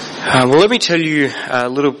Let me tell you a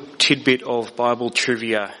little tidbit of Bible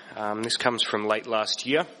trivia. This comes from late last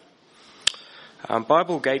year.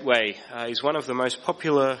 Bible Gateway is one of the most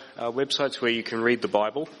popular websites where you can read the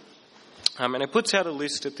Bible. And it puts out a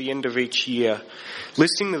list at the end of each year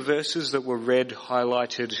listing the verses that were read,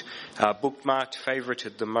 highlighted, bookmarked,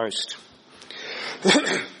 favorited the most.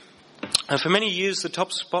 For many years, the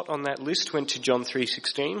top spot on that list went to John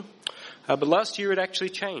 3:16, but last year it actually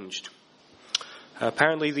changed.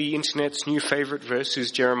 Apparently the internet's new favourite verse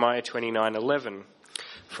is Jeremiah 29:11.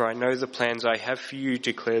 For I know the plans I have for you,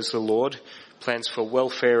 declares the Lord, plans for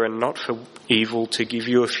welfare and not for evil, to give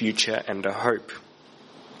you a future and a hope.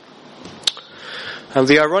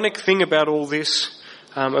 The ironic thing about all this,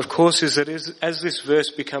 of course, is that as this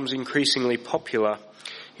verse becomes increasingly popular,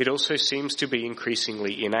 it also seems to be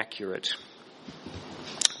increasingly inaccurate.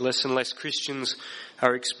 Less and less Christians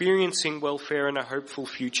are experiencing welfare and a hopeful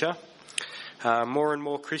future. More and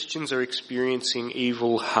more Christians are experiencing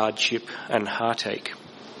evil, hardship and heartache.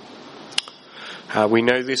 We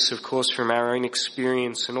know this, of course, from our own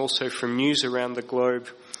experience and also from news around the globe.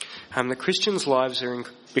 The Christians' lives are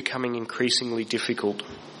becoming increasingly difficult.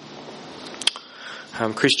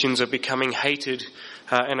 Christians are becoming hated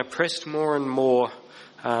and oppressed more and more,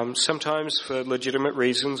 sometimes for legitimate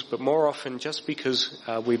reasons, but more often just because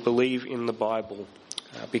we believe in the Bible,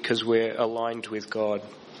 because we're aligned with God.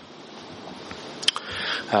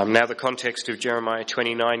 Now the context of Jeremiah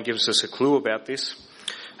 29 gives us a clue about this.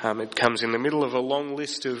 It comes in the middle of a long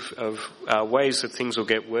list of ways that things will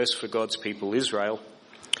get worse for God's people, Israel.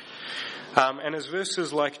 And as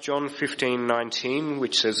verses like John 15:19,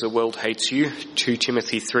 which says the world hates you, 2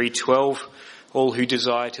 Timothy 3:12, all who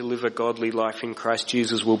desire to live a godly life in Christ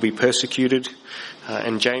Jesus will be persecuted,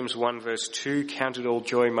 and James 1 verse 2, count it all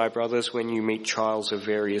joy, my brothers, when you meet trials of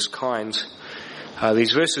various kinds.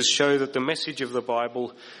 These verses show that the message of the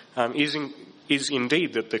Bible is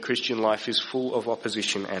indeed that the Christian life is full of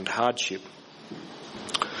opposition and hardship.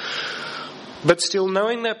 But still,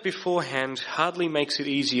 knowing that beforehand hardly makes it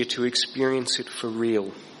easier to experience it for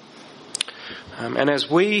real. And as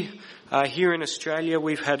we here in Australia,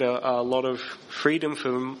 we've had a lot of freedom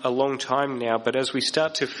for a long time now, but as we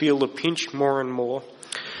start to feel the pinch more and more,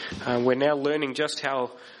 we're now learning just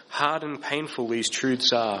how hard and painful these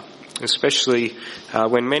truths are, especially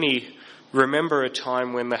when many remember a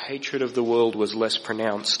time when the hatred of the world was less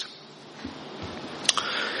pronounced.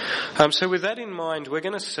 So with that in mind, we're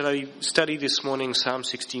going to study this morning Psalm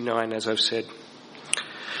 69, as I've said.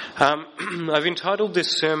 I've entitled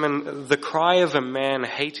this sermon, The Cry of a Man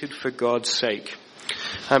Hated for God's Sake,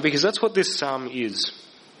 because that's what this psalm is.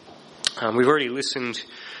 We've already listened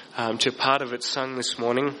to part of it sung this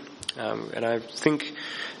morning, and I think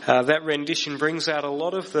that rendition brings out a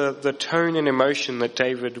lot of the tone and emotion that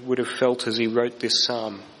David would have felt as he wrote this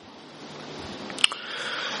psalm.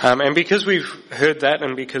 And because we've heard that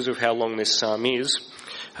and because of how long this psalm is,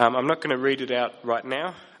 I'm not going to read it out right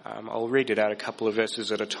now. I'll read it out a couple of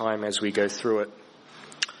verses at a time as we go through it.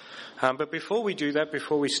 But before we do that,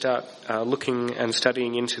 before we start looking and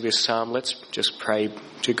studying into this psalm, let's just pray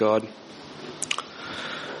to God.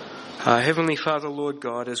 Heavenly Father, Lord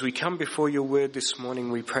God, as we come before your word this morning,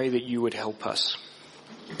 we pray that you would help us.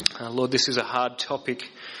 Lord, this is a hard topic.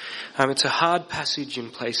 It's a hard passage in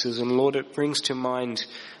places, and Lord, it brings to mind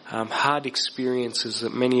hard experiences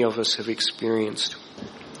that many of us have experienced.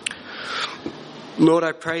 Lord,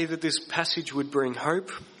 I pray that this passage would bring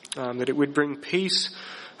hope, that it would bring peace,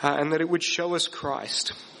 and that it would show us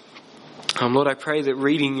Christ. Lord, I pray that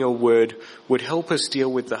reading your word would help us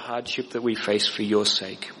deal with the hardship that we face for your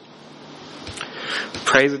sake.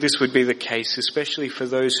 Pray that this would be the case, especially for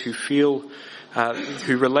those who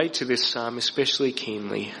who relate to this psalm especially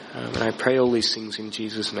keenly. And I pray all these things in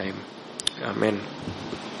Jesus' name. Amen.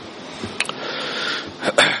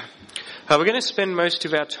 We're going to spend most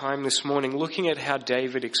of our time this morning looking at how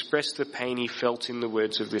David expressed the pain he felt in the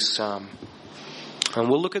words of this psalm. And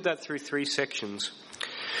we'll look at that through three sections.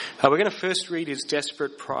 We're going to first read his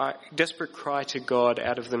desperate cry to God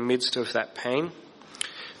out of the midst of that pain.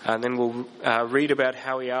 And then we'll read about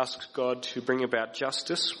how he asks God to bring about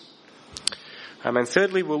justice. And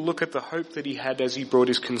thirdly, we'll look at the hope that he had as he brought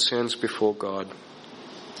his concerns before God.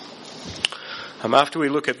 After we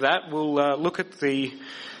look at that, we'll look at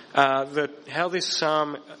how this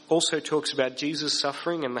psalm also talks about Jesus'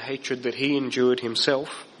 suffering and the hatred that he endured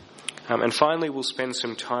himself. And finally, we'll spend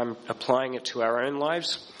some time applying it to our own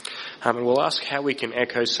lives. And we'll ask how we can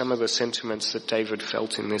echo some of the sentiments that David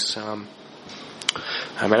felt in this psalm.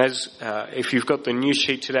 And if you've got the news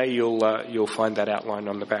sheet today, you'll find that outline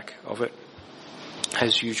on the back of it,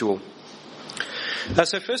 as usual.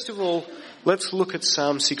 So first of all, let's look at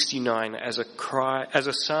Psalm 69 as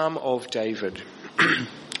a psalm of David.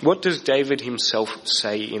 What does David himself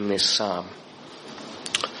say in this psalm?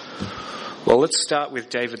 Well, let's start with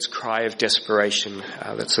David's cry of desperation.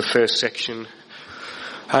 That's the first section.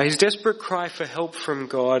 His desperate cry for help from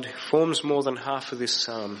God forms more than half of this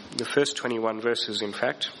psalm, the first 21 verses, in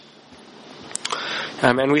fact.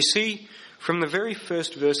 And we see from the very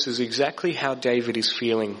first verses exactly how David is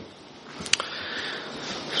feeling.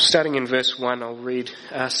 Starting in verse 1, I'll read,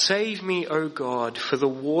 "Save me, O God, for the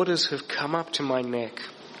waters have come up to my neck.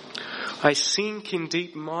 I sink in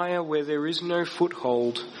deep mire where there is no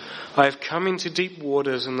foothold. I have come into deep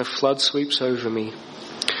waters and the flood sweeps over me.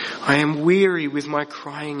 I am weary with my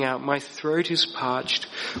crying out. My throat is parched.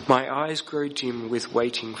 My eyes grow dim with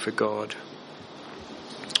waiting for God."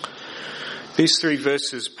 These 3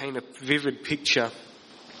 verses paint a vivid picture.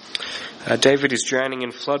 David is drowning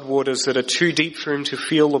in flood waters that are too deep for him to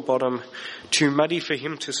feel the bottom, too muddy for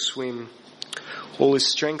him to swim. All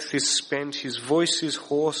his strength is spent, his voice is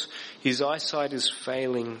hoarse, his eyesight is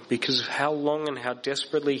failing because of how long and how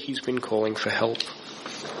desperately he's been calling for help.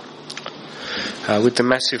 With the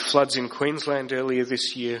massive floods in Queensland earlier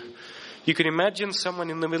this year, you could imagine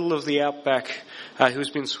someone in the middle of the outback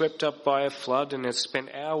who's been swept up by a flood and has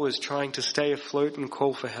spent hours trying to stay afloat and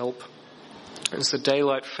call for help. As the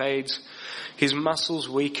daylight fades, his muscles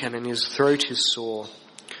weaken and his throat is sore.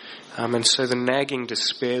 And so the nagging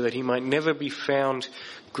despair that he might never be found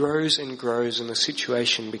grows and grows, and the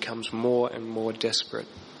situation becomes more and more desperate.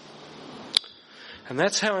 And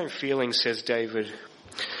that's how I'm feeling, says David.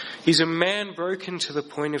 He's a man broken to the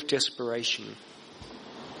point of desperation.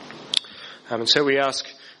 And so we ask,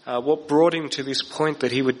 what brought him to this point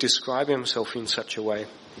that he would describe himself in such a way?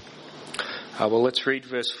 Well, let's read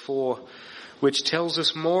verse 4, which tells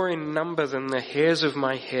us, "More in number than the hairs of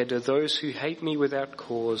my head are those who hate me without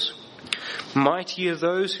cause. Mighty are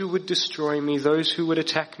those who would destroy me, those who would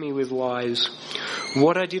attack me with lies.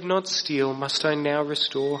 What I did not steal, must I now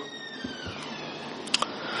restore?"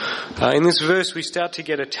 In this verse, we start to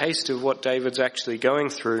get a taste of what David's actually going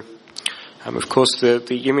through. Of course,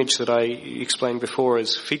 the image that I explained before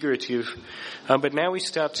is figurative, but now we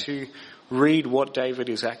start to read what David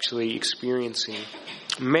is actually experiencing.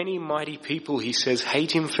 Many mighty people, he says,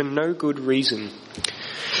 hate him for no good reason.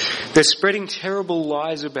 They're spreading terrible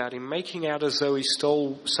lies about him, making out as though he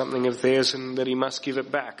stole something of theirs and that he must give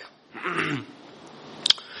it back.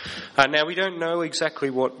 Now, we don't know exactly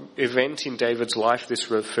what event in David's life this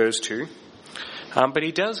refers to, but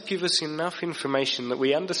he does give us enough information that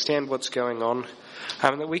we understand what's going on,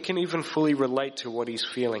 and that we can even fully relate to what he's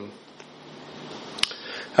feeling.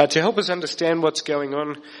 To help us understand what's going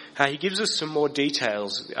on, he gives us some more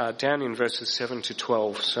details down in verses 7 to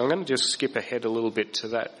 12. So I'm going to just skip ahead a little bit to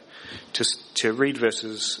that, to read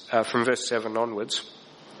verses from verse 7 onwards.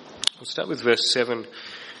 I'll start with verse 7.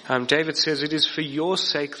 David says, "It is for your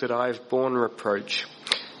sake that I have borne reproach,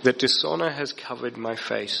 that dishonour has covered my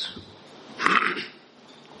face."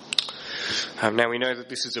 Now we know that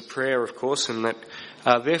this is a prayer, of course, and that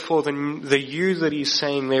therefore the you that he's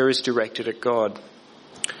saying there is directed at God.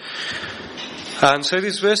 And so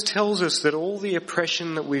this verse tells us that all the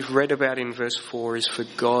oppression that we've read about in verse 4 is for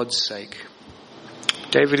God's sake.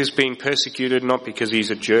 David is being persecuted not because he's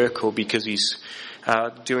a jerk or because he's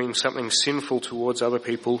doing something sinful towards other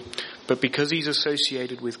people, but because he's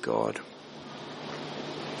associated with God.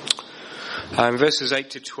 In verses 8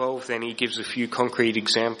 to 12 then he gives a few concrete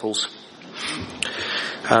examples.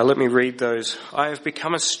 Let me read those. "I have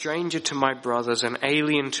become a stranger to my brothers, an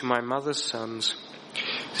alien to my mother's sons.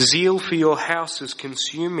 Zeal for your house has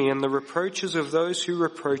consumed me, and the reproaches of those who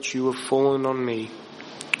reproach you have fallen on me.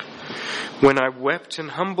 When I wept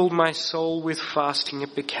and humbled my soul with fasting,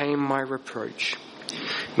 it became my reproach.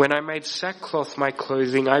 When I made sackcloth my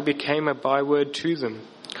clothing, I became a byword to them.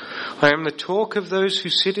 I am the talk of those who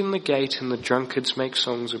sit in the gate, and the drunkards make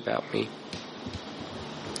songs about me."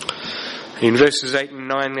 In verses 8 and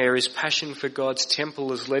 9 there, his passion for God's temple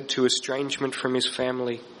has led to estrangement from his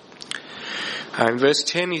family. In verse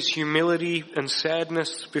 10, his humility and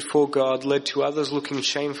sadness before God led to others looking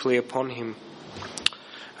shamefully upon him.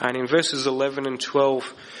 And in verses 11 and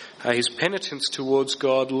 12, his penitence towards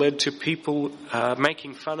God led to people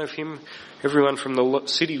making fun of him, everyone from the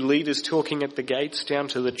city leaders talking at the gates down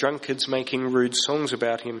to the drunkards making rude songs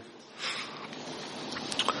about him.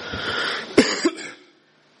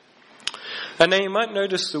 And now you might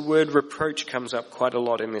notice the word reproach comes up quite a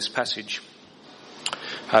lot in this passage.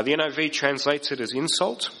 The NIV translates it as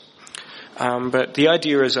insult, but the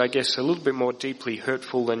idea is, I guess, a little bit more deeply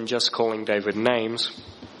hurtful than just calling David names.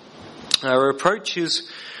 Reproach is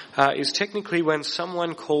is technically when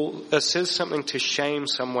someone says something to shame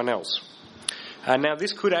someone else. Now,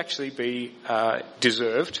 this could actually be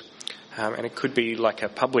deserved, and it could be like a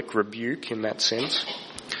public rebuke in that sense.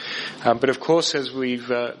 But of course, as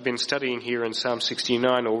we've been studying here in Psalm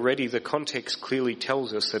 69 already, the context clearly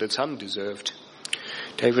tells us that it's undeserved.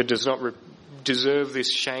 David does not deserve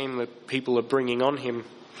this shame that people are bringing on him.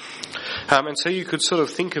 And so you could sort of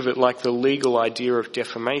think of it like the legal idea of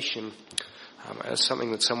defamation, as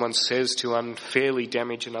something that someone says to unfairly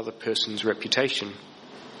damage another person's reputation.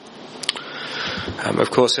 Of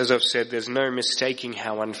course, as I've said, there's no mistaking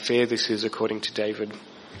how unfair this is according to David.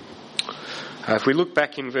 If we look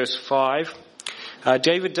back in verse 5,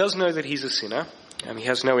 David does know that he's a sinner, and he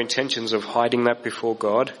has no intentions of hiding that before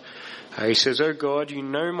God. He says, "O God, you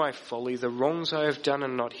know my folly, the wrongs I have done are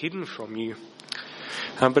not hidden from you."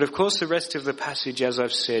 But of course the rest of the passage, as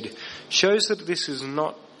I've said, shows that this is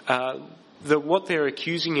not, that what they're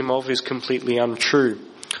accusing him of is completely untrue.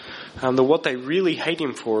 That what they really hate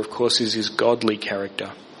him for, of course, is his godly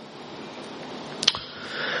character.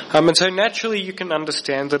 And so naturally you can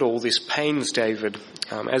understand that all this pains David.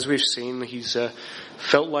 As we've seen, he's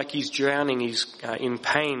felt like he's drowning, he's in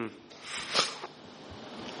pain.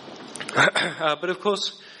 But of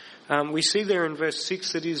course, we see there in verse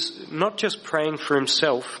 6 that he's not just praying for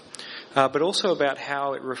himself, but also about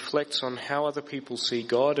how it reflects on how other people see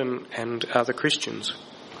God and other Christians.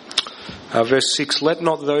 Verse 6, "Let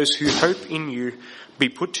not those who hope in you be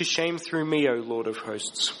put to shame through me, O Lord of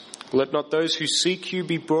hosts. Let not those who seek you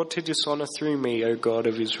be brought to dishonour through me, O God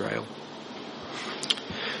of Israel."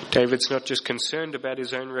 David's not just concerned about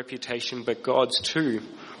his own reputation, but God's too.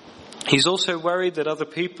 He's also worried that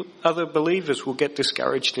other believers will get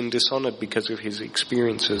discouraged and dishonoured because of his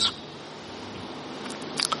experiences.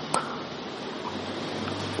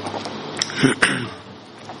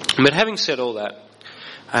 But having said all that,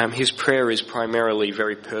 his prayer is primarily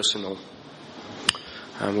very personal.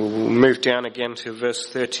 We'll move down again to verse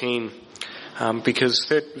 13, because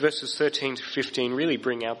verses 13 to 15 really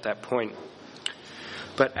bring out that point.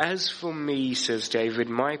 "But as for me," says David,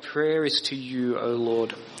 "my prayer is to you, O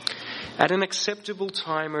Lord. At an acceptable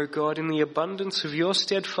time, O God, in the abundance of your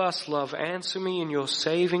steadfast love, answer me in your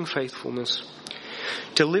saving faithfulness.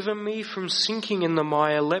 Deliver me from sinking in the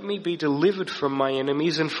mire. Let me be delivered from my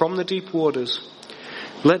enemies and from the deep waters.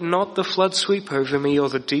 Let not the flood sweep over me, or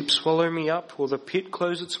the deep swallow me up, or the pit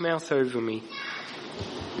close its mouth over me."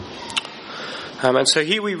 And so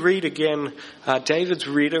here we read again, David's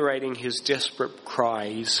reiterating his desperate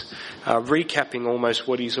cries, recapping almost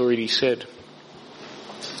what he's already said.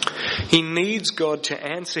 He needs God to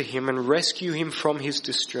answer him and rescue him from his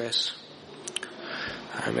distress.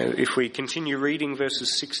 If we continue reading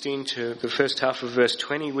verses 16 to the first half of verse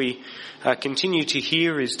 20, we continue to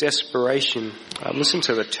hear his desperation. Listen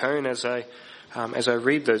to the tone as I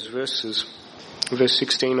read those verses. Verse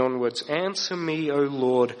 16 onwards, "Answer me, O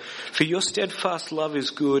Lord, for your steadfast love is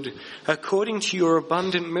good. According to your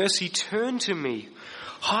abundant mercy, turn to me.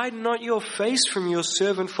 Hide not your face from your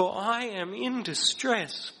servant, for I am in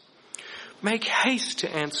distress. Make haste to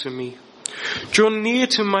answer me. Draw near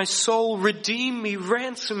to my soul, redeem me,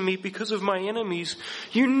 ransom me because of my enemies.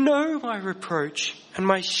 You know my reproach, and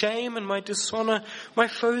my shame and my dishonour. My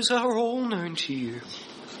foes are all known to you.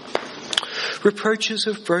 Reproaches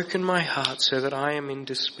have broken my heart so that I am in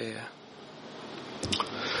despair."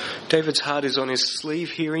 David's heart is on his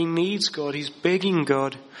sleeve here. He needs God. He's begging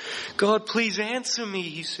God. "God, please answer me,"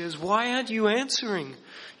 he says. "Why aren't you answering?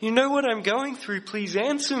 You know what I'm going through. Please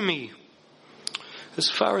answer me." As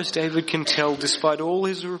far as David can tell, despite all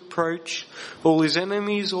his reproach, all his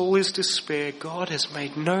enemies, all his despair, God has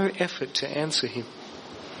made no effort to answer him.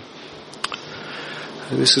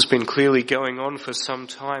 This has been clearly going on for some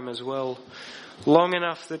time as well, long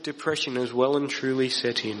enough that depression has well and truly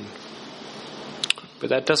set in.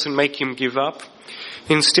 But that doesn't make him give up.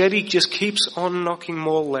 Instead, he just keeps on knocking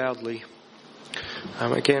more loudly.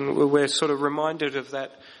 Again, we're sort of reminded of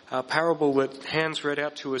that parable that Hans read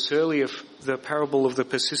out to us earlier, the parable of the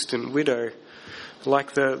persistent widow.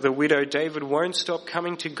 Like the widow, David won't stop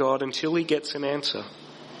coming to God until he gets an answer.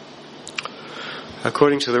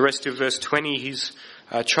 According to the rest of verse 20, he's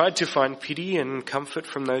tried to find pity and comfort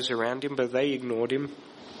from those around him, but they ignored him.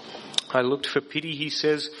 "I looked for pity," he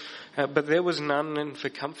says, "but there was none, and for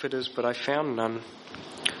comforters, but I found none."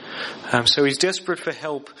 So he's desperate for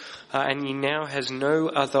help, and he now has no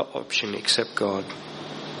other option except God.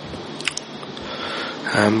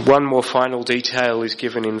 One more final detail is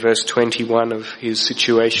given in verse 21 of his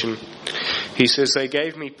situation. He says, "They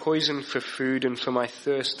gave me poison for food, and for my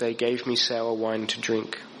thirst they gave me sour wine to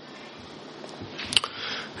drink."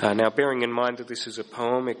 Now, bearing in mind that this is a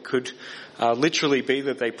poem, it could literally be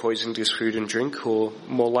that they poisoned his food and drink, or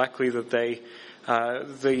more likely that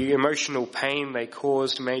the emotional pain they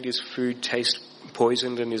caused made his food taste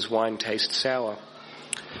poisoned and his wine taste sour.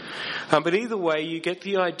 But either way, you get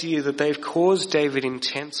the idea that they've caused David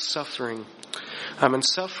intense suffering, and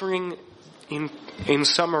suffering in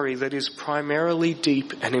summary that is primarily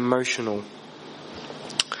deep and emotional.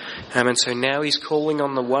 And so now he's calling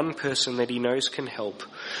on the one person that he knows can help,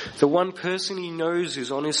 the one person he knows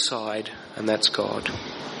is on his side, and that's God.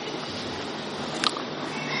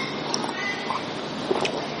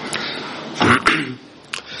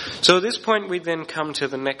 So at this point we then come to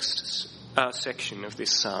the next section of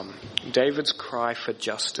this psalm, David's cry for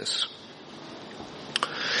justice.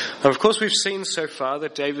 And of course we've seen so far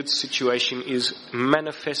that David's situation is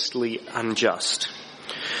manifestly unjust.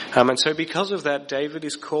 And so because of that, David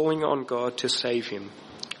is calling on God to save him.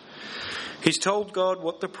 He's told God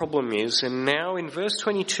what the problem is, and now in verse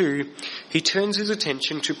 22, he turns his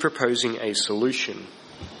attention to proposing a solution.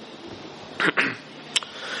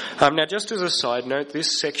 Now, just as a side note,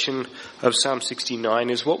 this section of Psalm 69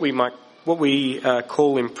 is what we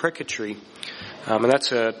call imprecatory, and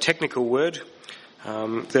that's a technical word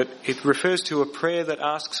that it refers to a prayer that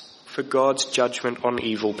asks for God's judgment on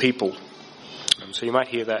evil people. So you might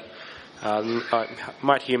hear that.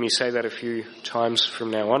 Might hear me say that a few times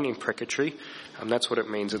from now on, imprecatory. That's what it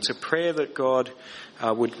means. It's a prayer that God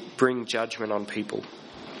would bring judgment on people.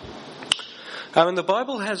 And the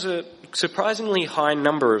Bible has a surprisingly high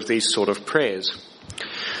number of these sort of prayers.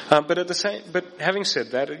 But having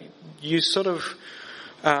said that,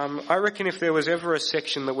 I reckon if there was ever a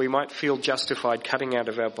section that we might feel justified cutting out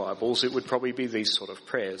of our Bibles, it would probably be these sort of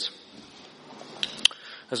prayers.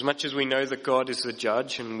 As much as we know that God is the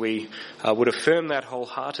judge, and we would affirm that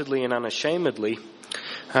wholeheartedly and unashamedly,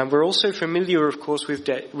 we're also familiar, of course,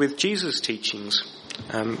 with Jesus' teachings.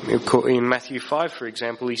 In Matthew 5, for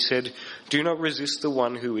example, he said, "Do not resist the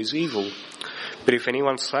one who is evil. But if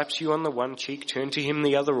anyone slaps you on the one cheek, turn to him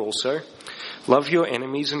the other also. Love your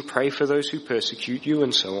enemies and pray for those who persecute you,"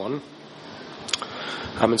 and so on.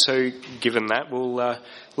 And so, given that, we'll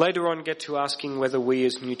later on get to asking whether we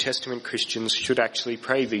as New Testament Christians should actually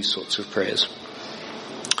pray these sorts of prayers.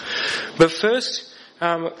 But first,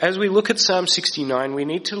 as we look at Psalm 69, we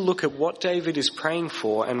need to look at what David is praying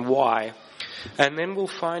for and why, and then we'll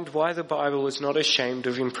find why the Bible is not ashamed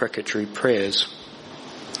of imprecatory prayers.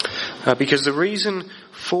 Because the reason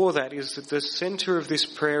for that is that the centre of this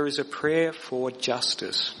prayer is a prayer for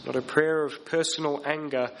justice, not a prayer of personal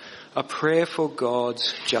anger, a prayer for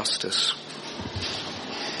God's justice.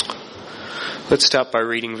 Let's start by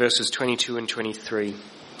reading verses 22 and 23.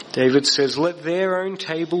 David says, "Let their own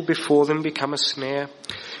table before them become a snare,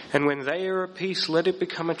 and when they are at peace, let it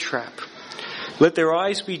become a trap. Let their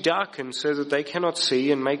eyes be darkened so that they cannot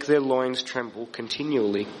see, and make their loins tremble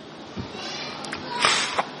continually."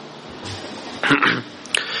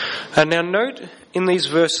 And now note in these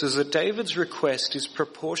verses that David's request is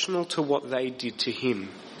proportional to what they did to him.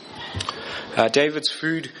 David's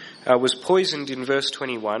food was poisoned in verse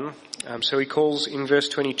 21, so he calls in verse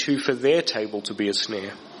 22 for their table to be a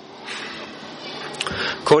snare.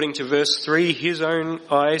 According to verse 3, his own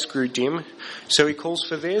eyes grew dim, so he calls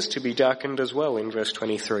for theirs to be darkened as well in verse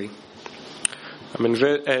 23.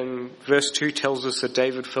 And verse 2 tells us that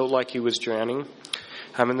David felt like he was drowning.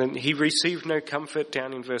 And then he received no comfort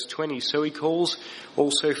down in verse 20, so he calls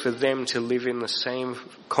also for them to live in the same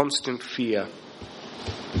constant fear.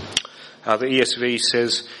 The ESV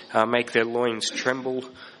says, make their loins tremble,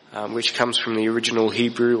 which comes from the original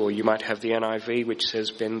Hebrew, or you might have the NIV, which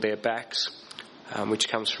says bend their backs, which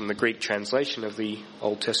comes from the Greek translation of the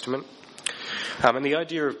Old Testament. And the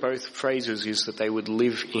idea of both phrases is that they would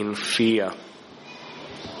live in fear.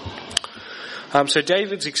 So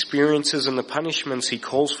David's experiences and the punishments he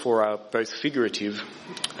calls for are both figurative,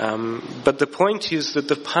 but the point is that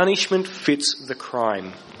the punishment fits the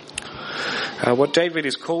crime. What David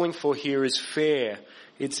is calling for here is fair,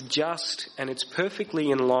 it's just, and it's perfectly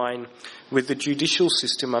in line with the judicial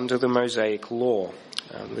system under the Mosaic law.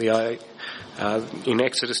 In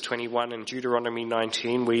Exodus 21 and Deuteronomy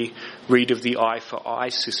 19, we read of the eye for eye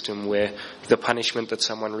system, where the punishment that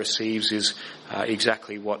someone receives is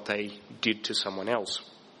exactly what they did to someone else.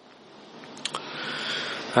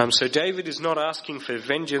 So David is not asking for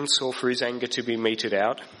vengeance or for his anger to be meted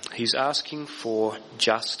out. He's asking for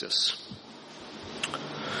justice.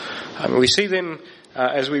 We see then,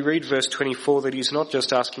 as we read verse 24, that he's not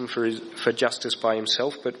just asking for justice by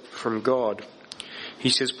himself, but from God. He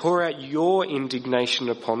says, "Pour out your indignation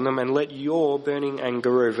upon them and let your burning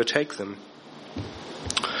anger overtake them."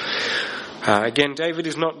 Again, David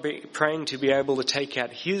is not praying to be able to take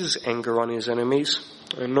out his anger on his enemies,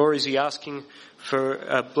 nor is he asking for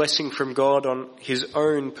a blessing from God on his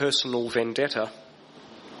own personal vendetta.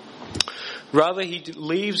 Rather, he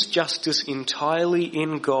leaves justice entirely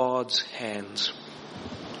in God's hands.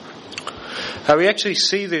 We actually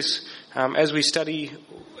see this as we study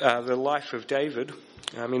the life of David.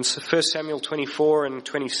 In 1 Samuel 24 and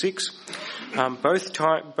 26,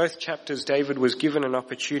 both chapters, David was given an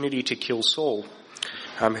opportunity to kill Saul,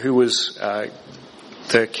 who was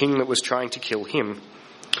the king that was trying to kill him.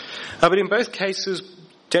 But in both cases,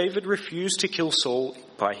 David refused to kill Saul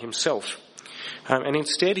by himself. And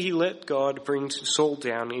instead he let God bring Saul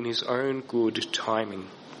down in his own good timing.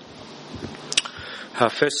 1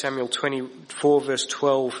 Samuel 24 verse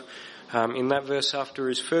 12, in that verse, after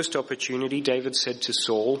his first opportunity, David said to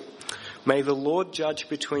Saul, "May the Lord judge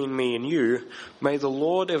between me and you. May the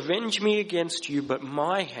Lord avenge me against you, but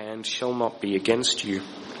my hand shall not be against you."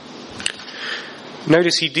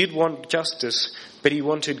 Notice he did want justice, but he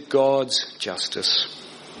wanted God's justice.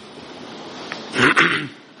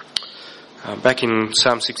 Back in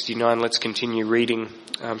Psalm 69, let's continue reading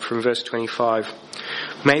from verse 25.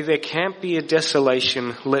 "May their camp be a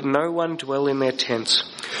desolation, let no one dwell in their tents.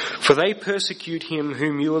 For they persecute him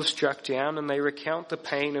whom you have struck down, and they recount the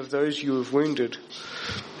pain of those you have wounded.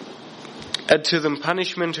 Add to them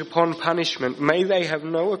punishment upon punishment. May they have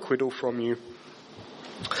no acquittal from you.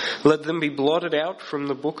 Let them be blotted out from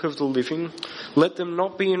the book of the living. Let them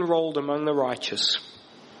not be enrolled among the righteous."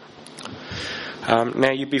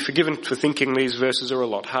 Now, you'd be forgiven for thinking these verses are a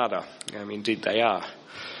lot harder. Indeed they are.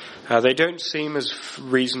 They don't seem as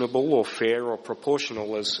reasonable or fair or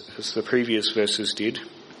proportional as the previous verses did.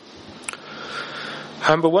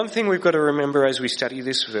 But one thing we've got to remember as we study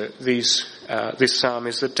this psalm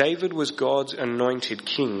is that David was God's anointed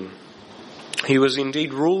king. He was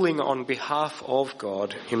indeed ruling on behalf of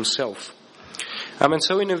God himself. And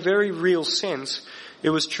so in a very real sense, it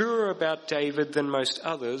was truer about David than most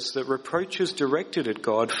others that reproaches directed at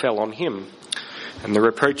God fell on him. And the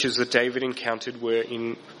reproaches that David encountered were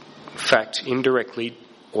in fact indirectly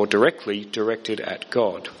or directly directed at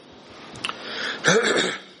God.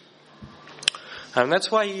 And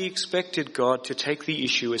that's why he expected God to take the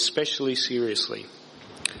issue especially seriously.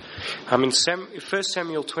 In 1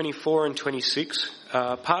 Samuel 24 and 26,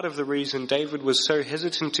 part of the reason David was so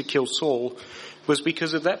hesitant to kill Saul was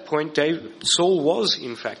because at that point Saul was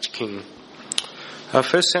in fact king.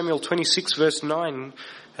 1 Samuel 26 verse 9,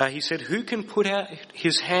 he said, "Who can put out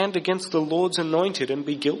his hand against the Lord's anointed and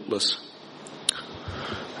be guiltless?"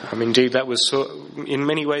 Indeed, that was in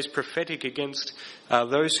many ways prophetic against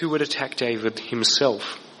those who would attack David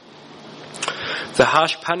himself. The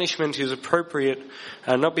harsh punishment is appropriate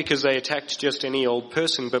not because they attacked just any old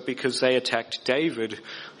person, but because they attacked David,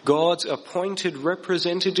 God's appointed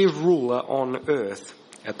representative ruler on earth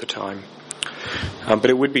at the time. But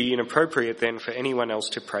it would be inappropriate then for anyone else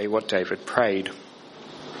to pray what David prayed.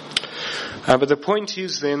 But the point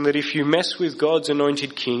is then that if you mess with God's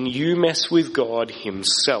anointed king, you mess with God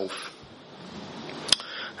himself.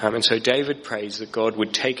 And so David prays that God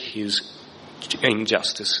would take his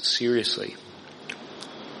injustice seriously.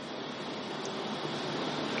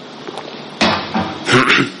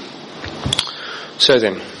 So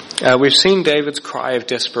then, we've seen David's cry of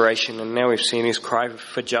desperation, and now we've seen his cry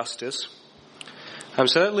for justice.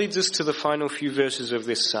 So that leads us to the final few verses of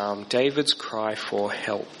this psalm, David's cry for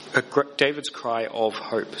help, David's cry of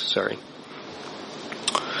hope,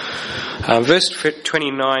 Verse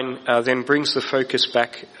 29 then brings the focus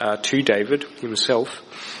back to David himself.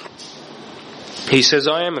 He says,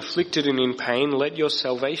 "I am afflicted and in pain. Let your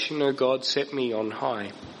salvation, O God, set me on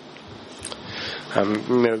high."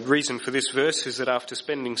 The reason for this verse is that after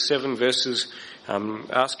spending 7 verses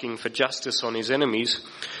asking for justice on his enemies,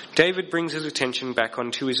 David brings his attention back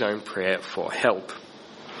onto his own prayer for help.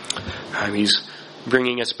 He's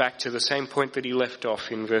bringing us back to the same point that he left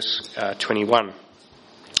off in verse 21.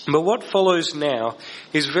 But what follows now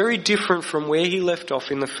is very different from where he left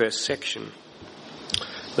off in the first section.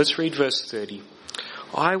 Let's read verse 30.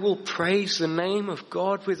 "I will praise the name of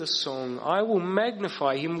God with a song. I will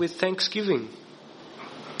magnify him with thanksgiving."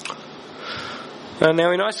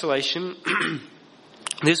 Now in isolation,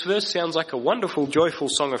 this verse sounds like a wonderful, joyful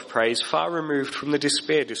song of praise, far removed from the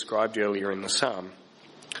despair described earlier in the psalm.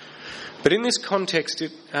 But in this context,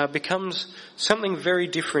 it becomes something very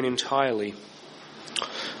different entirely.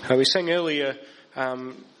 We sang earlier,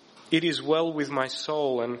 "It is well with my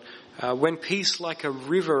soul," and "When peace like a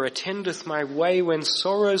river attendeth my way, when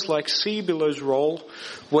sorrows like sea billows roll,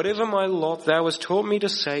 whatever my lot thou hast taught me to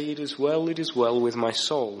say, it is well with my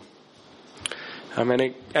soul."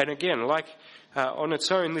 And again, like on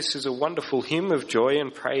its own, this is a wonderful hymn of joy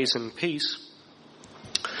and praise and peace.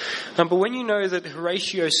 But when you know that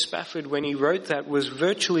Horatio Spafford, when he wrote that, was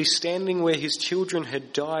virtually standing where his children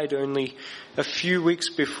had died only a few weeks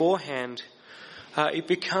beforehand, it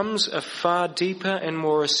becomes a far deeper and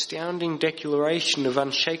more astounding declaration of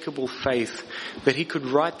unshakable faith that he could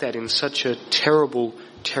write that in such a terrible,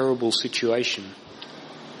 terrible situation.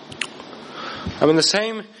 The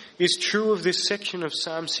same is true of this section of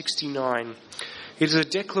Psalm 69. It is a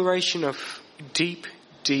declaration of deep,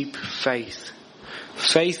 deep faith.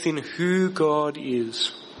 Faith in who God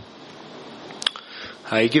is.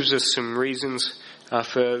 He gives us some reasons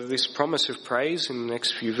for this promise of praise in the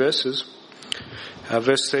next few verses.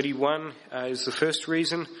 Verse 31 is the first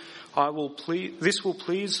reason. This will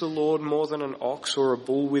please the Lord more than an ox or a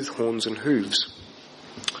bull with horns and hooves.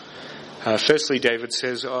 Firstly, David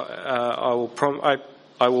says, I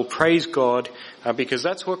will praise God because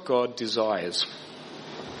that's what God desires.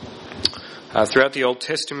 Throughout the Old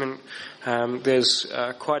Testament, there's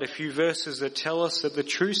quite a few verses that tell us that the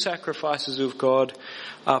true sacrifices of God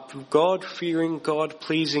are God-fearing,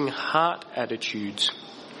 God-pleasing heart attitudes.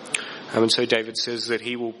 And so David says that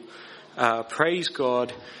he will praise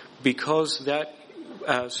God because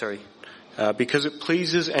it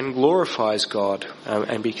pleases and glorifies God,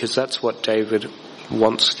 and because that's what David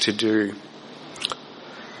wants to do.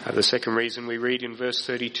 The second reason we read in verse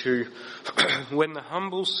 32, when the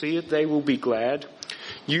humble see it, they will be glad.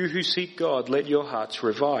 You who seek God, let your hearts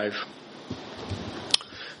revive.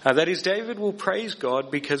 That is, David will praise God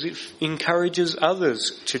because it encourages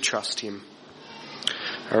others to trust him.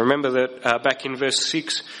 I remember that back in verse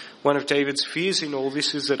 6, one of David's fears in all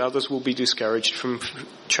this is that others will be discouraged from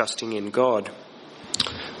trusting in God.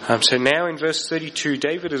 So now in verse 32,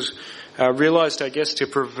 David has realized, I guess, to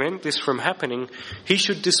prevent this from happening, he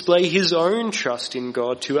should display his own trust in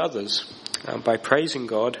God to others by praising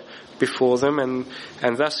God before them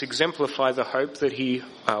and thus exemplify the hope that he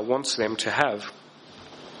wants them to have.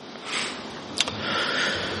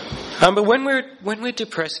 But when we're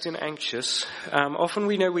depressed and anxious, often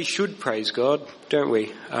we know we should praise God, don't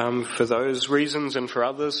we? For those reasons and for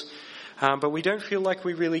others. But we don't feel like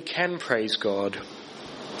we really can praise God.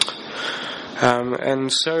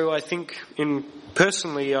 And so I think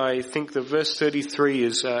personally I think that verse 33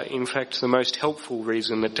 is in fact the most helpful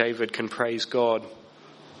reason that David can praise God.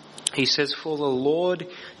 He says, for the Lord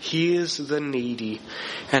hears the needy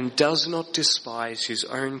and does not despise his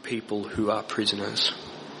own people who are prisoners.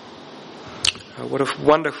 What a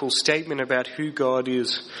wonderful statement about who God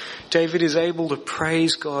is. David is able to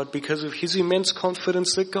praise God because of his immense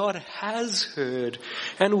confidence that God has heard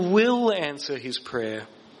and will answer his prayer.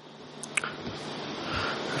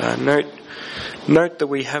 Note that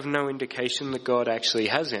we have no indication that God actually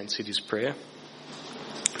has answered his prayer.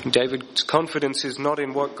 David's confidence is not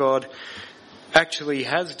in what God actually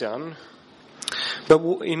has done, but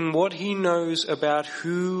in what he knows about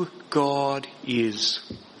who God is.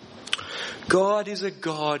 God is a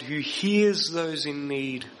God who hears those in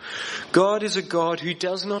need. God is a God who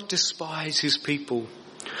does not despise his people.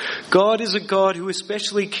 God is a God who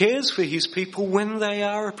especially cares for his people when they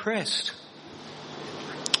are oppressed.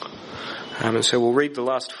 And so we'll read the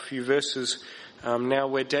last few verses now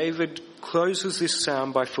where David closes this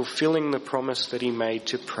psalm by fulfilling the promise that he made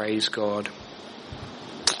to praise God.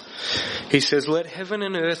 He says, let heaven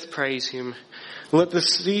and earth praise him. Let the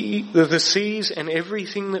seas and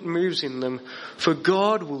everything that moves in them, for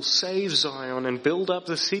God will save Zion and build up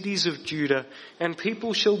the cities of Judah, and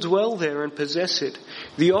people shall dwell there and possess it.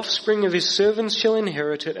 The offspring of his servants shall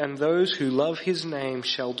inherit it, and those who love his name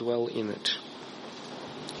shall dwell in it.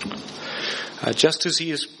 Just as he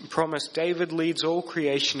has promised, David leads all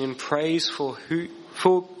creation in praise for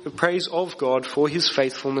praise of God for his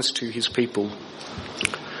faithfulness to his people.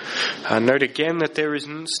 Note again that there is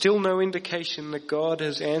still no indication that God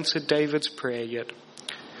has answered David's prayer yet.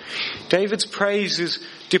 David's praise is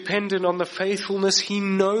dependent on the faithfulness he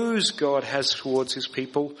knows God has towards his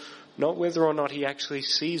people, not whether or not he actually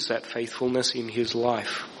sees that faithfulness in his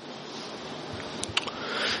life.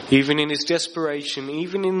 Even in his desperation,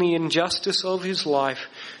 even in the injustice of his life,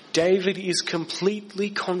 David is completely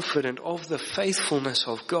confident of the faithfulness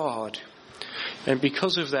of God. And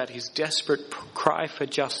because of that, his desperate cry for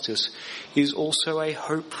justice is also a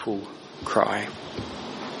hopeful cry.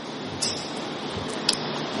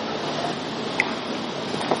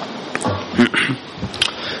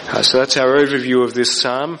 So that's our overview of this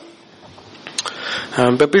psalm.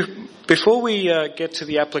 But before we get to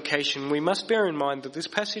the application, we must bear in mind that this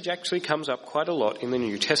passage actually comes up quite a lot in the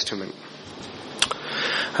New Testament.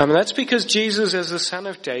 That's because Jesus, as the son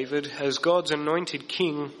of David, as God's anointed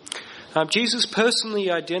king, Jesus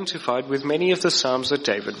personally identified with many of the psalms that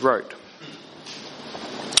David wrote.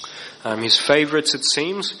 His favourites, it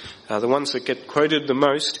seems, the ones that get quoted the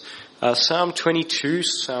most, are Psalm 22,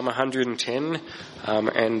 Psalm 110,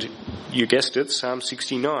 and you guessed it, Psalm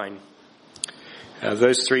 69.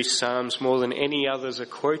 Those three psalms, more than any others, are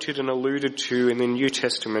quoted and alluded to in the New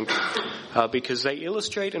Testament because they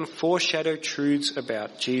illustrate and foreshadow truths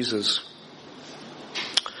about Jesus.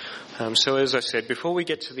 So as I said, before we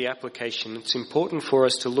get to the application, it's important for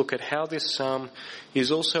us to look at how this psalm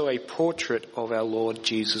is also a portrait of our Lord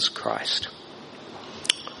Jesus Christ.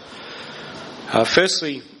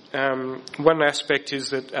 Firstly, one aspect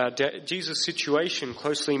is that Jesus' situation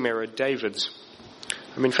closely mirrored David's.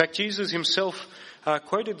 In fact, Jesus himself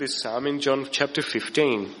quoted this psalm in John chapter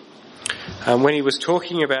 15 when he was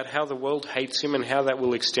talking about how the world hates him and how that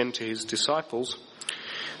will extend to his disciples.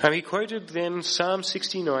 He quoted then Psalm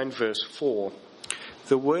 69 verse 4.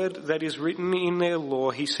 The word that is written in their law,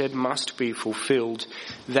 he said, must be fulfilled.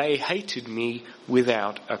 They hated me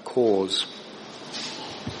without a cause.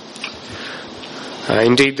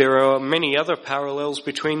 Indeed, there are many other parallels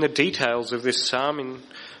between the details of this psalm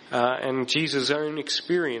and Jesus' own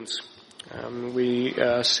experience. We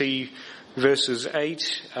see verses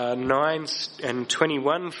 8, 9 and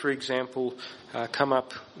 21, for example, come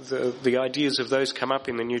up, the ideas of those come up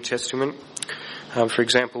in the New Testament. For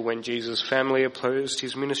example, when Jesus' family opposed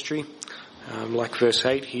his ministry, like verse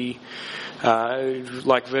 8,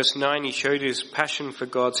 like verse 9, he showed his passion for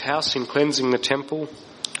God's house in cleansing the temple.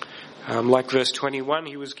 Like verse 21,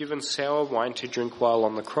 he was given sour wine to drink while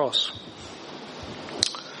on the cross.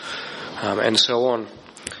 And so on.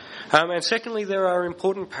 And secondly, there are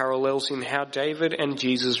important parallels in how David and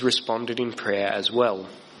Jesus responded in prayer as well.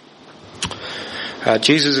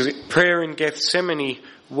 Jesus' prayer in Gethsemane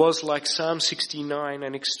was, like Psalm 69,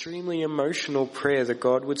 an extremely emotional prayer that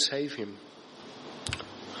God would save him.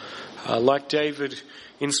 Like David,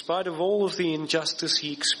 in spite of all of the injustice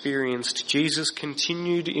he experienced, Jesus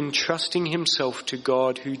continued entrusting himself to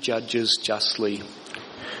God who judges justly.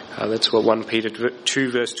 That's what 1 Peter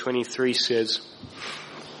 2 verse 23 says.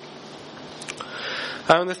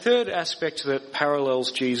 The third aspect that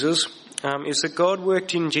parallels Jesus is that God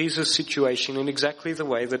worked in Jesus' situation in exactly the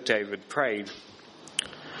way that David prayed.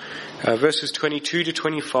 Verses 22 to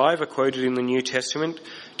 25 are quoted in the New Testament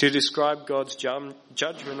to describe God's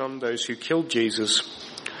judgment on those who killed Jesus.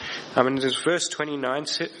 And as verse 29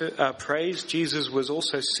 prays, Jesus was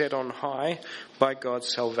also set on high by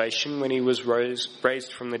God's salvation when he was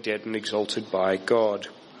raised from the dead and exalted by God.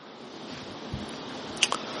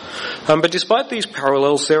 But despite these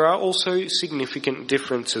parallels, there are also significant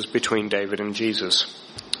differences between David and Jesus.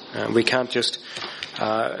 We can't just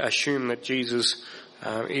assume that Jesus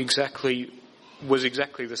was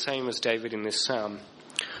exactly the same as David in this psalm.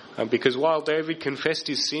 Because while David confessed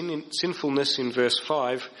his sinfulness in verse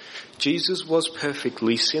 5, Jesus was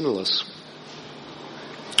perfectly sinless.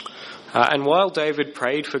 And while David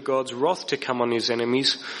prayed for God's wrath to come on his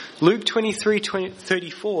enemies, Luke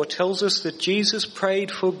 23:34 tells us that Jesus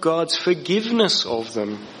prayed for God's forgiveness of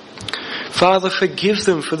them. Father, forgive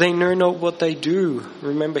them, for they know not what they do.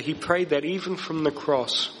 Remember, he prayed that even from the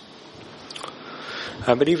cross.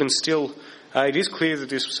 But even still, it is clear that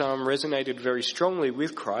this psalm resonated very strongly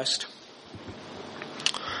with Christ.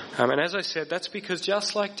 And as I said, that's because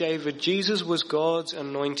just like David, Jesus was God's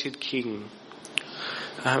anointed king.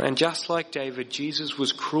 And just like David, Jesus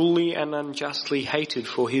was cruelly and unjustly hated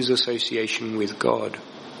for his association with God.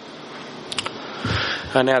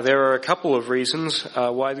 Now, there are a couple of reasons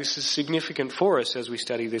why this is significant for us as we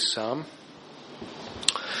study this psalm.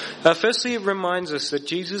 Firstly, it reminds us that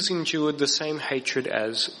Jesus endured the same hatred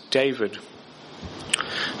as David.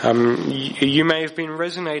 You may have been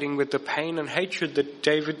resonating with the pain and hatred that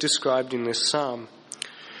David described in this psalm.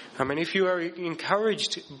 And if you are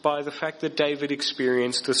encouraged by the fact that David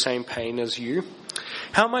experienced the same pain as you,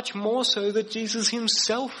 how much more so that Jesus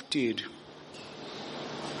himself did?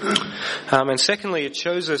 And secondly, it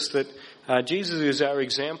shows us that Jesus is our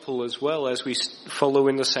example as well as we follow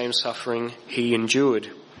in the same suffering he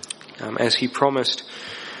endured, as he promised.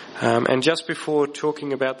 And just before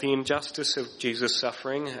talking about the injustice of Jesus'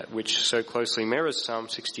 suffering, which so closely mirrors Psalm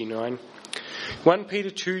 69, 1 Peter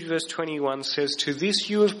 2 verse 21 says, "To this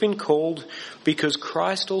you have been called, because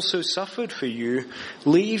Christ also suffered for you,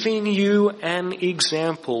 leaving you an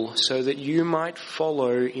example so that you might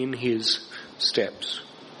follow in his steps."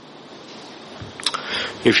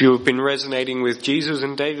 If you have been resonating with Jesus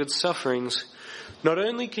and David's sufferings, not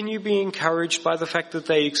only can you be encouraged by the fact that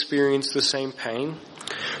they experienced the same pain,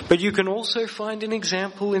 But you can also find an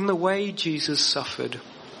example in the way Jesus suffered.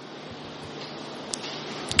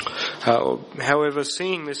 However,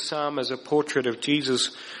 seeing this psalm as a portrait of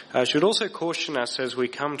Jesus should also caution us as we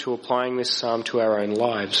come to applying this psalm to our own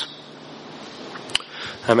lives.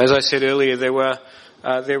 As I said earlier,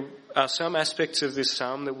 there are some aspects of this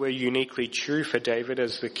psalm that were uniquely true for David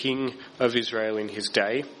as the king of Israel in his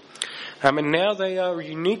day. And now they are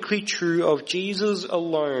uniquely true of Jesus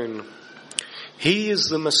alone. He is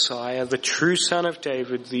the Messiah, the true Son of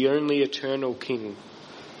David, the only eternal King.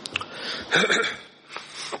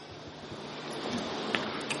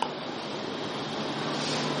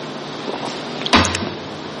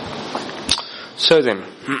 So then,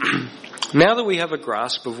 now that we have a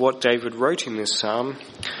grasp of what David wrote in this psalm,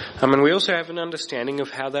 and we also have an understanding of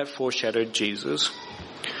how that foreshadowed Jesus,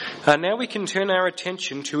 now we can turn our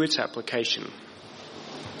attention to its application.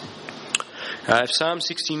 If Psalm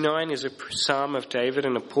 69 is a psalm of David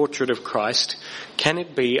and a portrait of Christ, can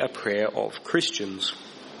it be a prayer of Christians?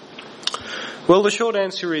 Well, the short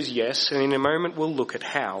answer is yes, and in a moment we'll look at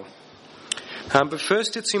how. But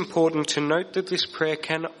first it's important to note that this prayer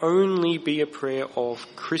can only be a prayer of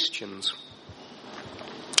Christians.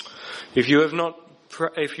 If you have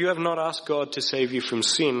not asked God to save you from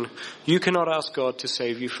sin, you cannot ask God to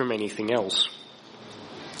save you from anything else.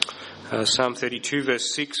 Psalm 32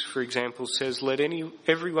 verse 6, for example, says, "Let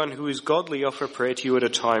everyone who is godly offer prayer to you at a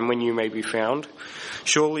time when you may be found.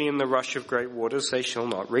 Surely in the rush of great waters they shall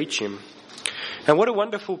not reach him." And what a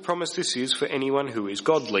wonderful promise this is for anyone who is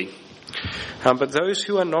godly. But those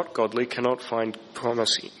who are not godly cannot find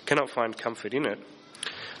comfort in it.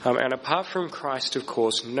 And apart from Christ, of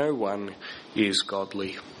course, no one is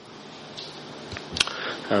godly.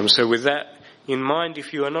 So with that in mind,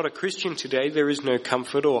 if you are not a Christian today, there is no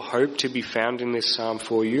comfort or hope to be found in this psalm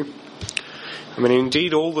for you.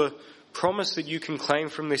 Indeed, all the promise that you can claim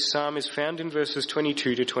from this psalm is found in verses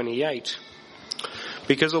 22 to 28.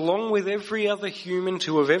 Because along with every other human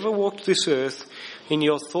to have ever walked this earth, in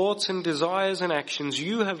your thoughts and desires and actions,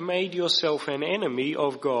 you have made yourself an enemy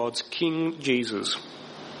of God's King Jesus.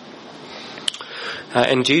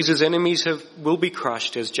 And Jesus' enemies will be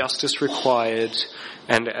crushed as justice required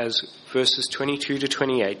and as verses 22 to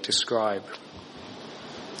 28 describe.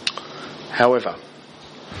 However,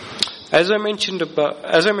 as I mentioned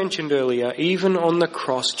earlier, even on the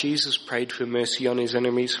cross, Jesus prayed for mercy on his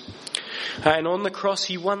enemies. And on the cross,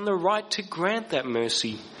 he won the right to grant that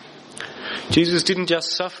mercy. Jesus didn't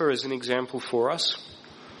just suffer as an example for us,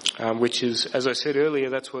 which is, as I said earlier,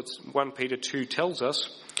 that's what 1 Peter 2 tells us.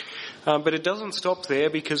 But it doesn't stop there,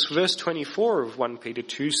 because verse 24 of 1 Peter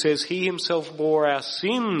 2 says, "He himself bore our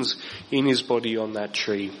sins in his body on that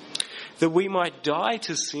tree, that we might die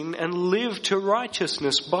to sin and live to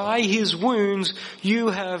righteousness. By his wounds you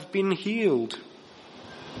have been healed."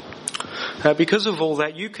 Because of all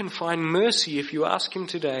that, you can find mercy if you ask him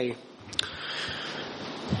today.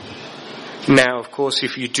 Now, of course,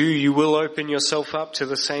 if you do, you will open yourself up to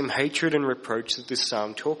the same hatred and reproach that this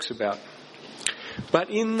psalm talks about. But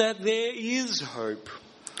in that there is hope.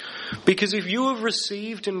 Because if you have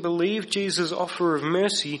received and believed Jesus' offer of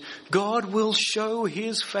mercy, God will show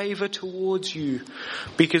his favour towards you,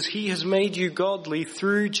 because he has made you godly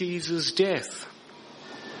through Jesus' death.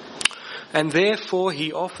 And therefore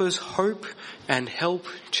he offers hope and help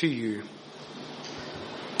to you.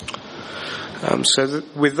 So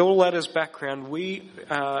that with all that as background, we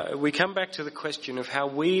come back to the question of how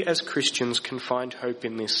we as Christians can find hope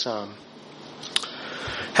in this psalm.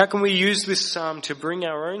 How can we use this psalm to bring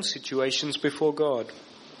our own situations before God?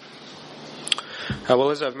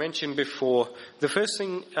 Well, as I've mentioned before, the first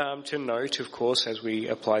thing to note, of course, as we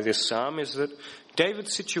apply this psalm, is that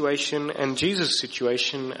David's situation and Jesus'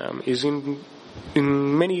 situation is in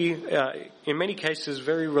many cases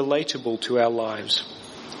very relatable to our lives.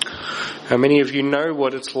 Many of you know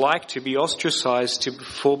what it's like to be ostracized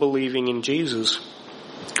for believing in Jesus.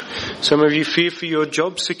 Some of you fear for your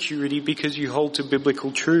job security because you hold to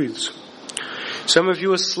biblical truths. Some of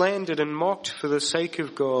you are slandered and mocked for the sake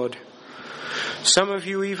of God. Some of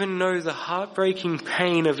you even know the heartbreaking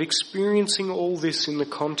pain of experiencing all this in the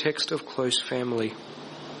context of close family.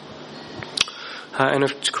 And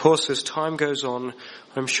of course, as time goes on,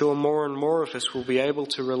 I'm sure more and more of us will be able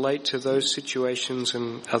to relate to those situations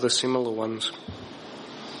and other similar ones.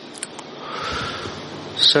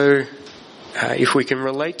 So, if we can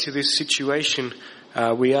relate to this situation,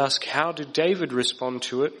 we ask, how did David respond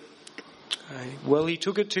to it? Well, he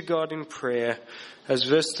took it to God in prayer. As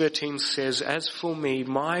verse 13 says, "As for me,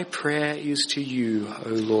 my prayer is to you, O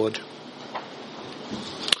Lord."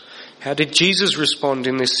 How did Jesus respond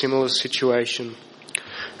in this similar situation?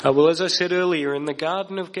 Well, as I said earlier, in the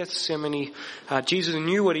Garden of Gethsemane, Jesus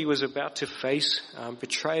knew what he was about to face,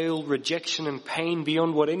 betrayal, rejection and pain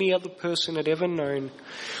beyond what any other person had ever known.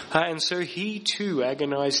 And so he too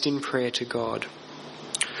agonized in prayer to God.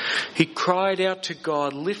 He cried out to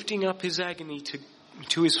God, lifting up his agony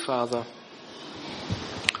to his Father.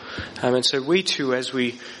 And so we too, as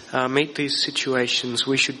we meet these situations,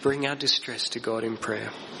 we should bring our distress to God in prayer.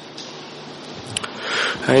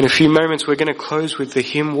 In a few moments we're going to close with the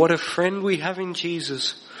hymn, What a Friend We Have in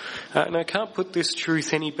Jesus. And I can't put this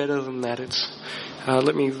truth any better than that.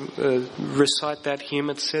 Let me recite that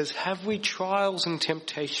hymn. It says, have we trials and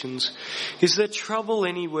temptations? Is there trouble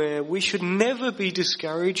anywhere? We should never be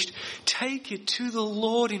discouraged. Take it to the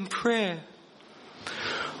Lord in prayer.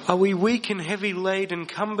 Are we weak and heavy laden,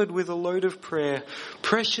 encumbered with a load of prayer?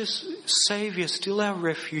 Precious Saviour, still our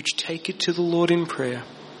refuge, take it to the Lord in prayer.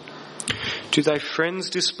 Do thy friends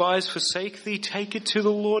despise, forsake thee? Take it to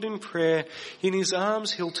the Lord in prayer. In his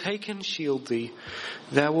arms he'll take and shield thee.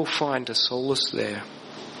 Thou wilt find a solace there.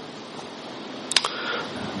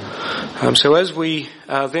 So as we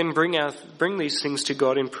then bring these things to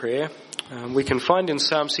God in prayer, we can find in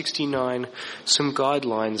Psalm 69 some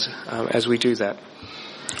guidelines as we do that.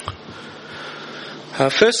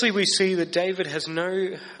 Firstly, we see that David has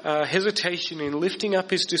no hesitation in lifting up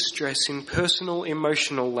his distress in personal,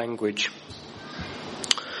 emotional language.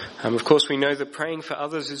 Of course, we know that praying for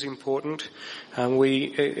others is important.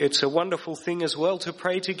 It's a wonderful thing as well to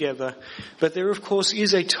pray together. But there, of course,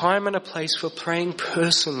 is a time and a place for praying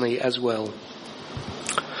personally as well.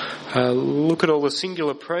 Look at all the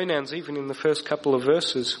singular pronouns, even in the first couple of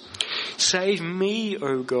verses. Save me,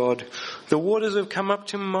 O God. The waters have come up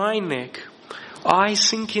to my neck. I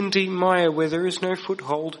sink in deep mire where there is no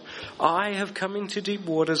foothold. I have come into deep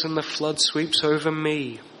waters and the flood sweeps over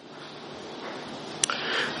me.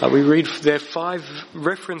 We read there 5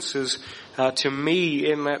 references to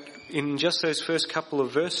me in just those first couple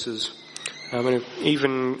of verses.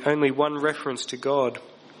 Even only one reference to God.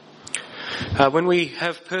 When we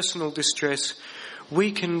have personal distress,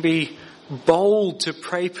 we can be bold to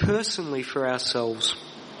pray personally for ourselves.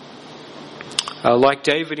 Like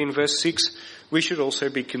David in verse 6, we should also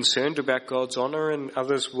be concerned about God's honour and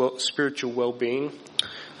others' spiritual well-being.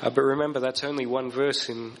 But remember, that's only one verse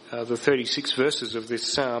in the 36 verses of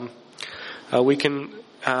this psalm. We can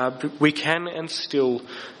and still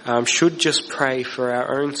should just pray for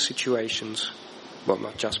our own situations. Well,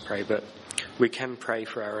 not just pray, but we can pray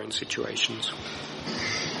for our own situations.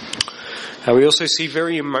 We also see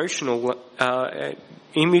very emotional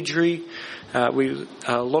imagery. A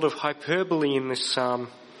lot of hyperbole in this psalm.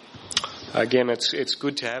 Again, it's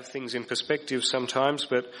good to have things in perspective sometimes,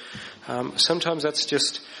 but sometimes that's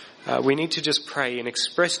just, we need to just pray and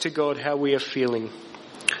express to God how we are feeling.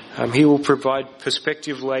 He will provide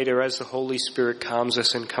perspective later as the Holy Spirit calms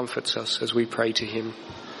us and comforts us as we pray to Him.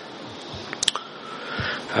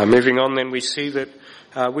 Moving on then, we see that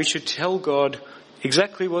we should tell God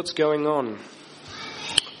exactly what's going on.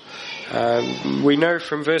 We know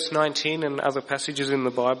from verse 19 and other passages in the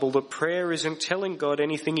Bible that prayer isn't telling God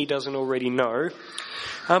anything He doesn't already know.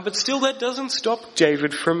 But still that doesn't stop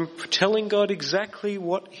David from telling God exactly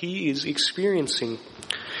what he is experiencing.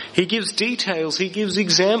 He gives details, he gives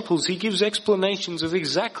examples, he gives explanations of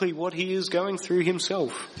exactly what he is going through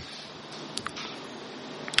himself.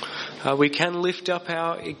 We can lift up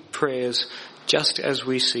our prayers just as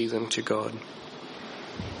we see them to God.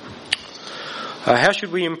 How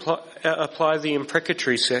should we apply the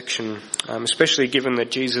imprecatory section, especially given that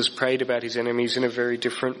Jesus prayed about his enemies in a very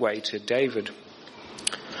different way to David?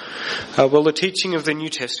 Well, the teaching of the New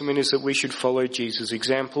Testament is that we should follow Jesus'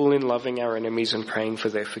 example in loving our enemies and praying for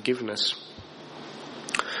their forgiveness.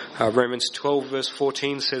 Romans 12 verse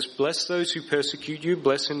 14 says, "Bless those who persecute you,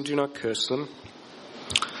 bless and do not curse them."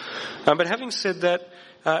 But having said that,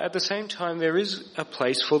 at the same time there is a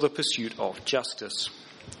place for the pursuit of justice.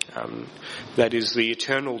 That is the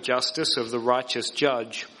eternal justice of the righteous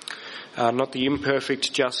judge, not the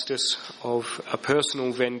imperfect justice of a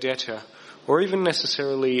personal vendetta, or even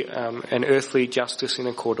necessarily an earthly justice in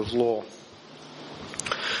a court of law.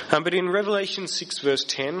 But in Revelation 6 verse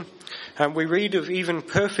 10, we read of even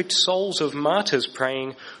perfect souls of martyrs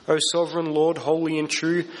praying, "O sovereign Lord, holy and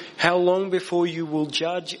true, how long before you will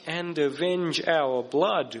judge and avenge our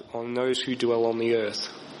blood on those who dwell on the earth?"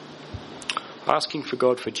 Asking for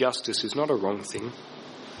God for justice is not a wrong thing.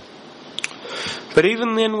 But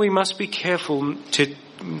even then we must be careful to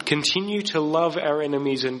continue to love our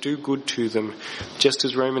enemies and do good to them, just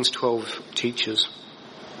as Romans 12 teaches.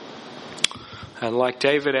 And like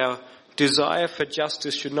David, our desire for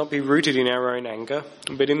justice should not be rooted in our own anger,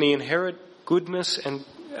 but in the inherent goodness and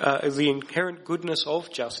goodness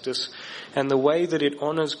of justice and the way that it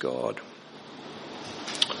honours God.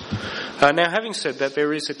 Now, having said that,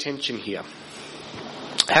 there is a tension here.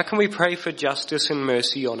 How can we pray for justice and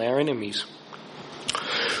mercy on our enemies?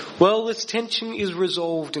 Well, this tension is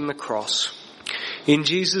resolved in the cross. In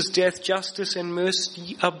Jesus' death, justice and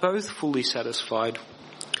mercy are both fully satisfied.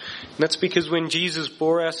 And that's because when Jesus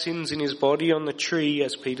bore our sins in his body on the tree,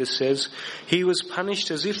 as Peter says, he was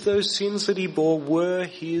punished as if those sins that he bore were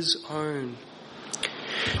his own.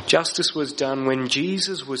 Justice was done when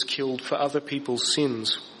Jesus was killed for other people's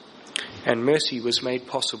sins, and mercy was made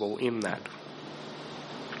possible in that.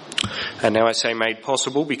 And now I say made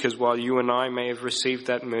possible because while you and I may have received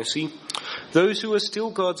that mercy, those who are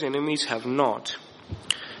still God's enemies have not.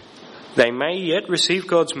 They may yet receive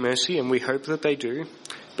God's mercy, and we hope that they do,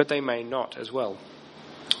 but they may not as well.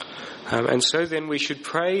 And so then we should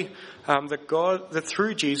pray that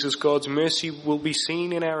through Jesus God's mercy will be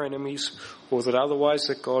seen in our enemies, or that otherwise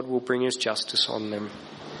that God will bring his justice on them.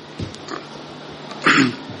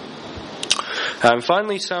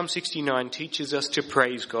 Finally, Psalm 69 teaches us to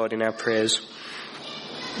praise God in our prayers.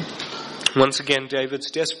 Once again, David's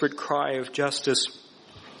desperate cry of justice.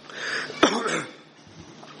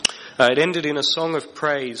 It ended in a song of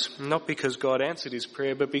praise, not because God answered his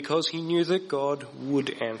prayer, but because he knew that God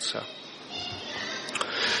would answer.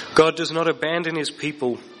 God does not abandon his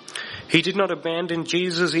people. He did not abandon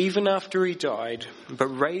Jesus even after he died, but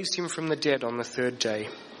raised him from the dead on the third day.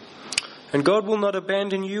 And God will not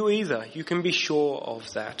abandon you either. You can be sure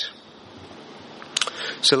of that.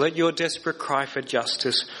 So let your desperate cry for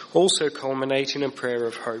justice also culminate in a prayer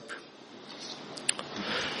of hope.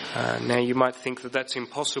 Now you might think that that's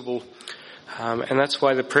impossible, and that's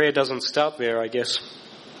why the prayer doesn't start there, I guess.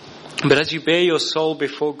 But as you bare your soul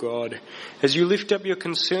before God, as you lift up your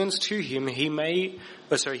concerns to him, he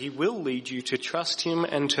will lead you to trust him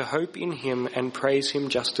and to hope in him and praise him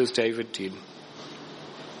just as David did.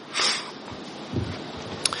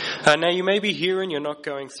 Now you may be here and you're not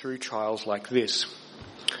going through trials like this.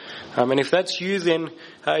 And if that's you, then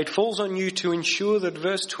it falls on you to ensure that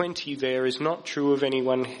verse 20 there is not true of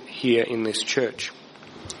anyone here in this church.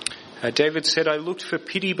 David said, I looked for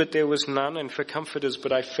pity, but there was none, and for comforters,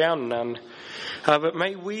 but I found none. But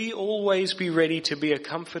may we always be ready to be a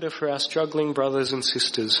comforter for our struggling brothers and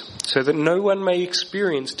sisters, so that no one may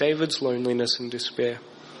experience David's loneliness and despair.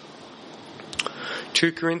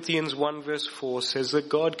 2 Corinthians 1 verse 4 says that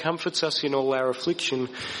God comforts us in all our affliction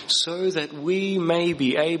so that we may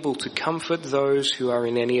be able to comfort those who are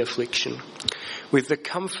in any affliction with the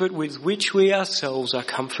comfort with which we ourselves are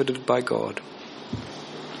comforted by God.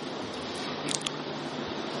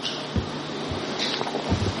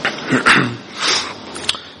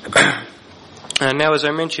 And now, as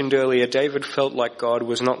I mentioned earlier, David felt like God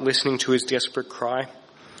was not listening to his desperate cry.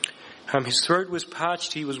 His throat was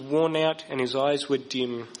parched, he was worn out, and his eyes were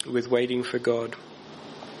dim with waiting for God.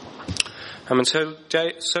 And so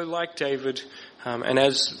like David, and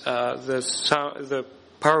as the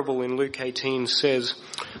parable in Luke 18 says,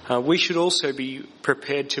 we should also be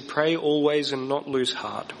prepared to pray always and not lose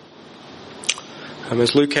heart.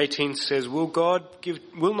 As Luke 18 says, will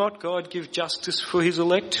not God give justice for his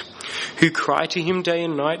elect, who cry to him day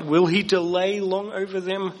and night? Will he delay long over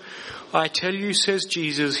them? I tell you, says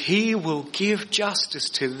Jesus, he will give justice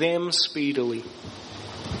to them speedily.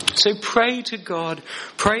 So pray to God,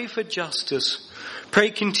 pray for justice,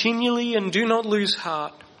 pray continually and do not lose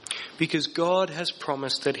heart, because God has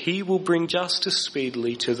promised that he will bring justice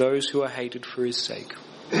speedily to those who are hated for his sake.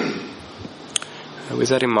 With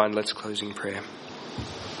that in mind, let's close in prayer.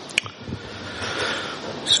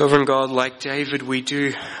 Sovereign God, like David, we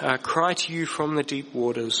do cry to you from the deep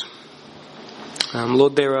waters.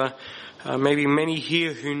 Lord, there are maybe many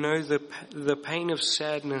here who know the pain of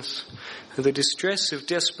sadness, the distress of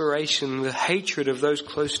desperation, the hatred of those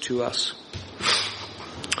close to us.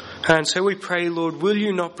 And so we pray, Lord, will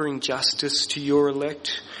you not bring justice to your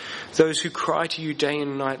elect, those who cry to you day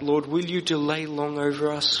and night? Lord, will you delay long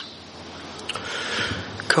over us?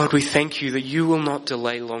 God, we thank you that you will not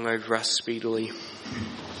delay long over us speedily.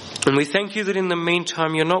 And we thank you that in the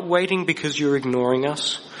meantime you're not waiting because you're ignoring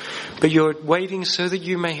us, but you're waiting so that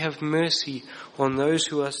you may have mercy on those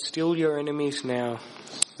who are still your enemies now,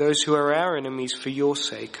 those who are our enemies for your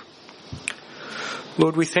sake.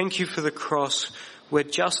 Lord, we thank you for the cross where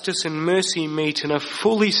justice and mercy meet and are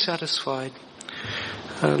fully satisfied.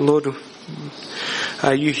 Lord,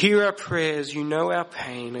 you hear our prayers, you know our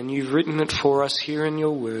pain, and you've written it for us here in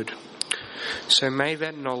your word. So may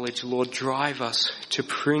that knowledge, Lord, drive us to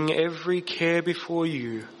bring every care before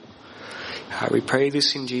you. We pray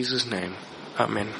this in Jesus' name. Amen.